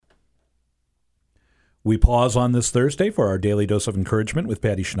We pause on this Thursday for our daily dose of encouragement with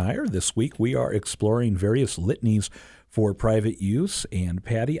Patty Schneier. This week we are exploring various litanies for private use. And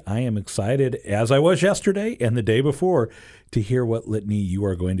Patty, I am excited, as I was yesterday and the day before, to hear what litany you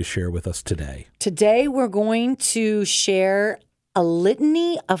are going to share with us today. Today we're going to share a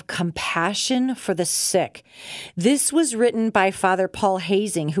litany of compassion for the sick. This was written by Father Paul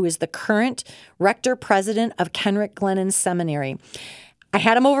Hazing, who is the current rector-president of Kenrick Glennon Seminary. I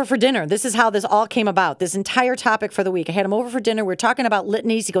had him over for dinner. This is how this all came about, this entire topic for the week. I had him over for dinner. We're talking about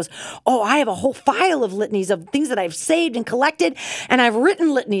litanies. He goes, oh, I have a whole file of litanies of things that I've saved and collected, and I've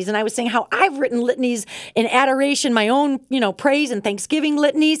written litanies. And I was saying how I've written litanies in adoration, my own, praise and thanksgiving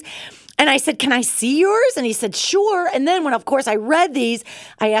litanies. And I said, can I see yours? And he said, sure. And then when, of course, I read these,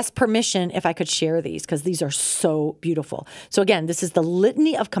 I asked permission if I could share these because these are so beautiful. So again, this is the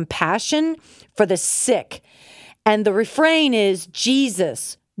Litany of Compassion for the Sick. And the refrain is,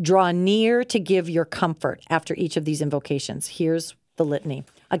 Jesus, draw near to give your comfort after each of these invocations. Here's the litany,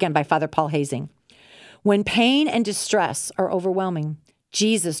 again, by Father Paul Hazing. When pain and distress are overwhelming,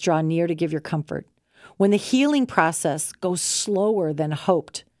 Jesus, draw near to give your comfort. When the healing process goes slower than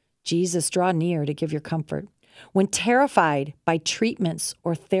hoped, Jesus, draw near to give your comfort. When terrified by treatments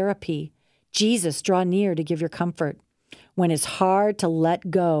or therapy, Jesus, draw near to give your comfort. When it's hard to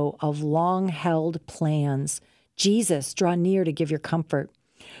let go of long-held plans, Jesus, draw near to give your comfort.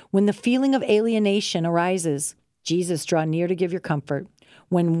 When the feeling of alienation arises, Jesus, draw near to give your comfort.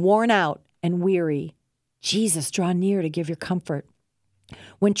 When worn out and weary, Jesus, draw near to give your comfort.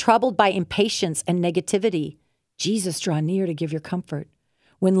 When troubled by impatience and negativity, Jesus, draw near to give your comfort.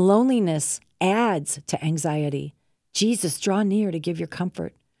 When loneliness adds to anxiety, Jesus, draw near to give your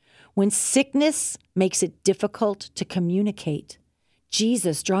comfort. When sickness makes it difficult to communicate,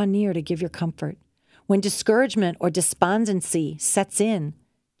 Jesus, draw near to give your comfort. When discouragement or despondency sets in,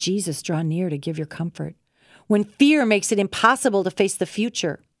 Jesus, draw near to give your comfort. When fear makes it impossible to face the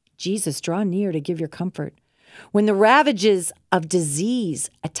future, Jesus, draw near to give your comfort. When the ravages of disease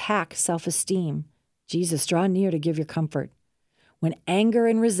attack self-esteem, Jesus, draw near to give your comfort. When anger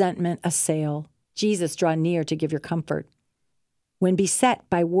and resentment assail, Jesus, draw near to give your comfort. When beset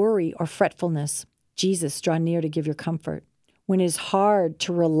by worry or fretfulness, Jesus, draw near to give your comfort. When it is hard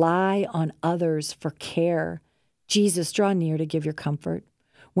to rely on others for care, Jesus, draw near to give your comfort.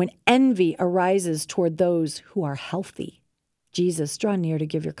 When envy arises toward those who are healthy, Jesus, draw near to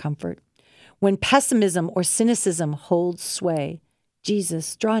give your comfort. When pessimism or cynicism holds sway,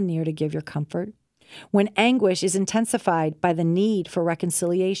 Jesus, draw near to give your comfort. When anguish is intensified by the need for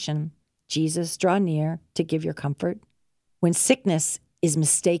reconciliation, Jesus, draw near to give your comfort. When sickness is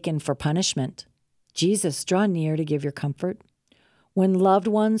mistaken for punishment, Jesus, draw near to give your comfort. When loved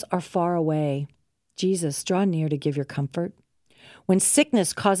ones are far away, Jesus, draw near to give your comfort. When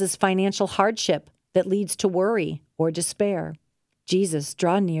sickness causes financial hardship that leads to worry or despair, Jesus,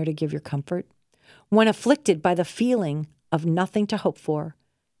 draw near to give your comfort. When afflicted by the feeling of nothing to hope for,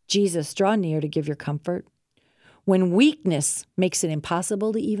 Jesus, draw near to give your comfort. When weakness makes it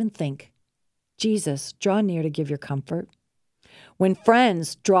impossible to even think, Jesus, draw near to give your comfort. When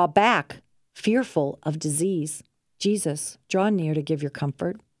friends draw back, fearful of disease, Jesus, draw near to give your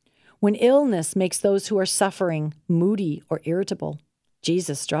comfort. When illness makes those who are suffering moody or irritable,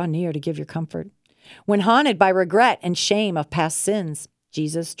 Jesus, draw near to give your comfort. When haunted by regret and shame of past sins,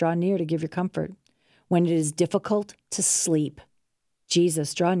 Jesus, draw near to give your comfort. When it is difficult to sleep,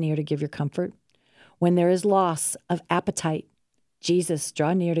 Jesus, draw near to give your comfort. When there is loss of appetite, Jesus,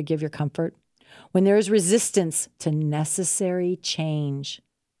 draw near to give your comfort. When there is resistance to necessary change,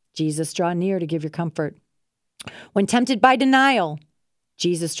 Jesus, draw near to give your comfort. When tempted by denial,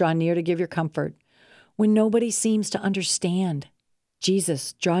 Jesus, draw near to give your comfort. When nobody seems to understand,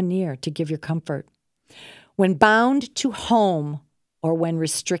 Jesus, draw near to give your comfort. When bound to home or when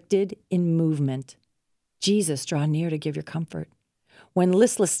restricted in movement, Jesus, draw near to give your comfort. When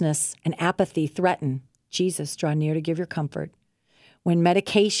listlessness and apathy threaten, Jesus, draw near to give your comfort. When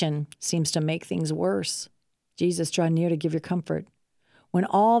medication seems to make things worse, Jesus, draw near to give your comfort. When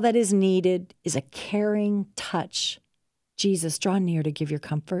all that is needed is a caring touch, Jesus, draw near to give your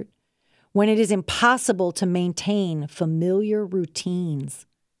comfort. When it is impossible to maintain familiar routines,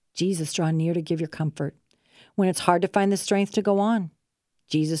 Jesus, draw near to give your comfort. When it's hard to find the strength to go on,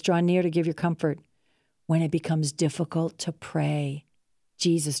 Jesus, draw near to give your comfort. When it becomes difficult to pray,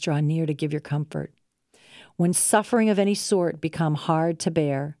 Jesus, draw near to give your comfort. When suffering of any sort become hard to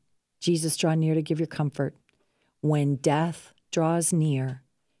bear, Jesus, draw near to give your comfort. When death draws near,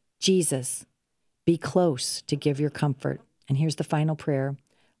 Jesus, be close to give your comfort. And here's the final prayer.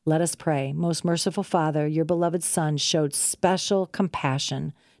 Let us pray. Most merciful Father, your beloved Son showed special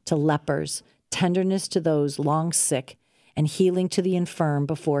compassion to lepers, tenderness to those long sick, and healing to the infirm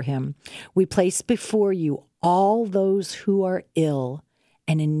before him. We place before you all those who are ill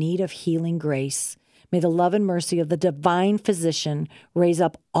and in need of healing grace. May the love and mercy of the divine physician raise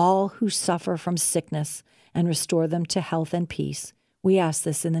up all who suffer from sickness and restore them to health and peace. We ask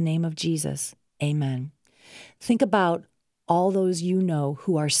this in the name of Jesus. Amen. Think about all those you know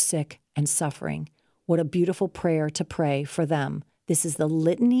who are sick and suffering. What a beautiful prayer to pray for them. This is the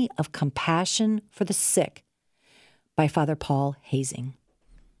Litany of Compassion for the Sick by Father Paul Hazing.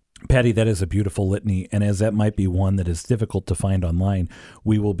 Patty, that is a beautiful litany, and as that might be one that is difficult to find online,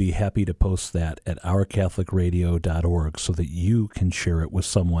 we will be happy to post that at ourcatholicradio.org so that you can share it with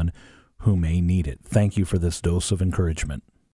someone who may need it. Thank you for this dose of encouragement.